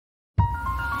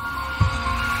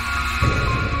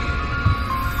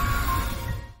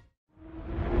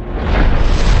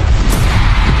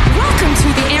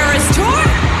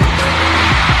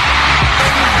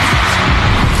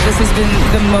been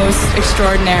the most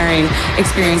extraordinary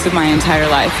experience of my entire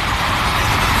life.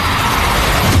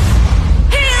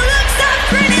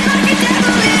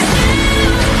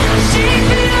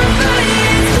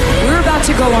 We're about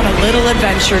to go on a little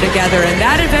adventure together, and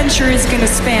that adventure is going to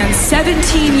span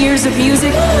 17 years of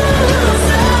music.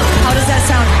 How does that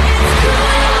sound?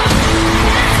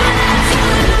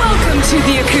 Welcome to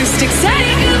the acoustic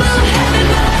setting.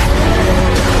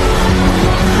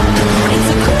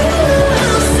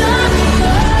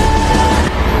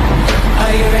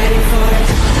 Are you ready for it?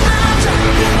 I'm trying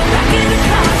to get back in the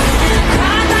car, and I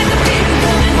cried like a baby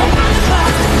going home from the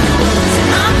bar.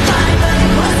 I'm fine, but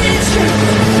it wasn't true.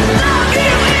 Love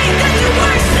you ain't got the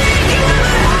worst thing you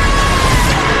ever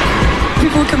had.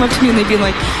 People would come up to me and they'd be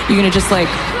like, "You gonna just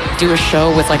like do a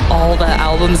show with like all the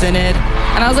albums in it?"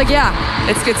 And I was like, "Yeah,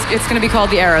 it's gonna be called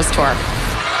the Eras Tour.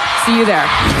 See you there."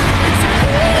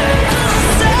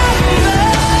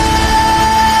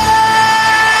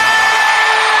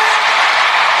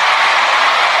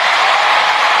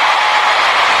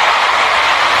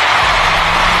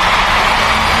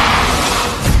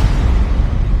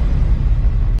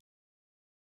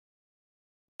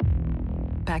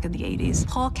 Back in the 80s,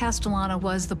 Paul Castellano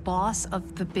was the boss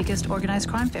of the biggest organized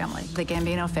crime family, the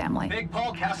Gambino family. Big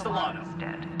Paul Castellano,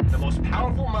 the most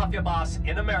powerful mafia boss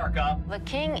in America. The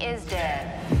king is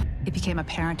dead. It became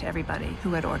apparent to everybody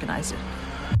who had organized it,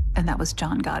 and that was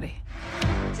John Gotti.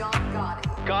 John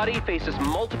Gotti. Gotti faces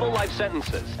multiple life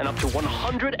sentences and up to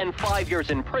 105 years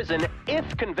in prison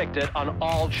if convicted on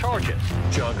all charges.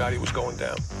 John Gotti was going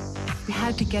down. We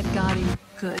had to get Gotti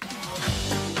good.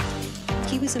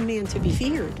 He was a man to be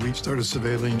feared. We started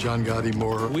surveilling John Gotti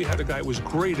more. We had a guy who was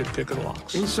great at picking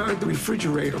locks. Inside the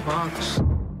refrigerator box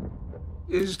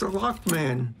is the locked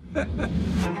man.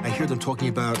 I hear them talking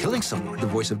about killing someone, the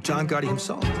voice of John Gotti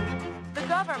himself. The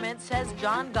government says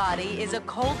John Gotti is a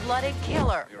cold-blooded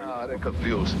killer. They're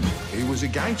confused. He was a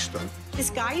gangster. This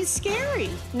guy is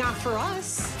scary. Not for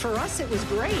us. For us, it was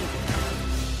great.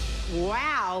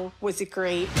 Wow, was it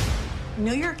great.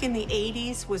 New York in the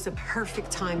 80s was a perfect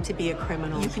time to be a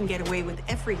criminal. You can get away with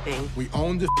everything. We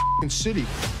owned the city.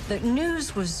 The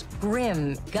news was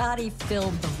grim. Gotti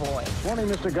filled the void. Morning,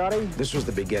 Mr. Gotti. This was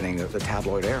the beginning of the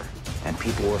tabloid era, and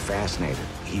people were fascinated.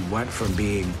 He went from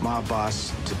being mob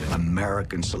boss to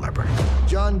American celebrity.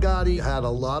 John Gotti had a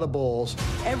lot of balls.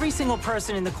 Every single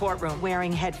person in the courtroom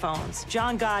wearing headphones.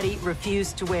 John Gotti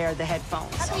refused to wear the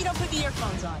headphones. How come you don't put the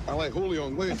earphones on? I like Julio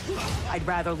Iglesias. I'd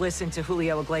rather listen to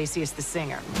Julio Iglesias, the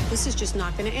singer. This is just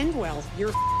not going to end well.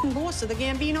 You're boss of the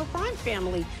Gambino crime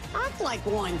family. Act like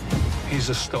one. He's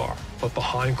a star, but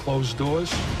behind closed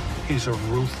doors, he's a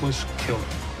ruthless killer.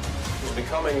 He's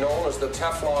becoming known as the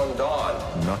Teflon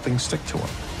Don. Nothing stick to him.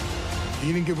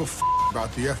 He didn't give a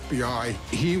about the FBI.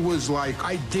 He was like,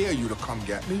 I dare you to come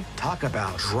get me. Talk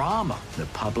about drama. The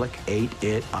public ate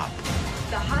it up.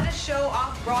 The hottest show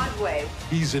off Broadway.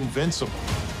 He's invincible.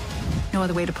 No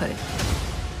other way to put it.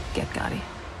 Get Gotti.